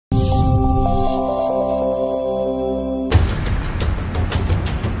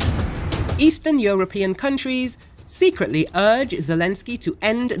Eastern European countries secretly urge Zelensky to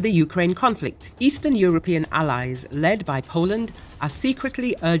end the Ukraine conflict. Eastern European allies, led by Poland, are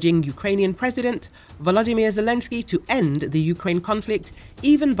secretly urging Ukrainian President Volodymyr Zelensky to end the Ukraine conflict,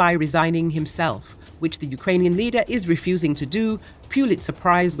 even by resigning himself, which the Ukrainian leader is refusing to do, Pulitzer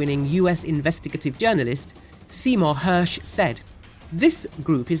Prize-winning US investigative journalist Seymour Hersh said. This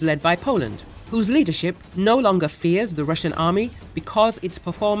group is led by Poland, whose leadership no longer fears the Russian army because its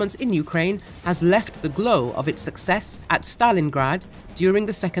performance in Ukraine has left the glow of its success at Stalingrad during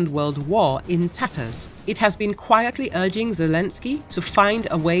the Second World War in tatters. It has been quietly urging Zelensky to find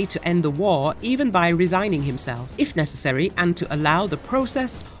a way to end the war, even by resigning himself, if necessary, and to allow the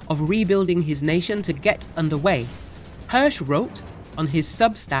process of rebuilding his nation to get underway. Hersh wrote on his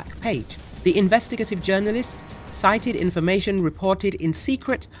Substack page. The investigative journalist cited information reported in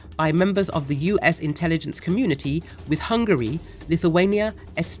secret by members of the US intelligence community, with Hungary, Lithuania,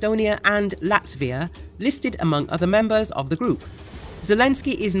 Estonia and Latvia listed among other members of the group.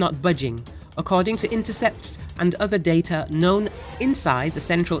 Zelensky is not budging, according to intercepts and other data known inside the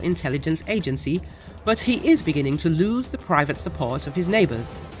Central Intelligence Agency, but he is beginning to lose the private support of his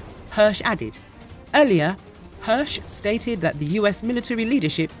neighbors. Hersh added. Earlier, Hersh stated that the US military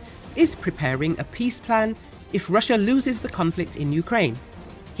leadership is preparing a peace plan if Russia loses the conflict in Ukraine.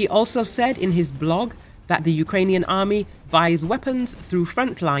 He also said in his blog that the Ukrainian army buys weapons through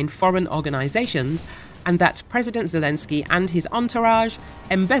frontline foreign organizations and that President Zelensky and his entourage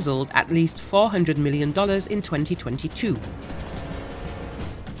embezzled at least $400 million in 2022.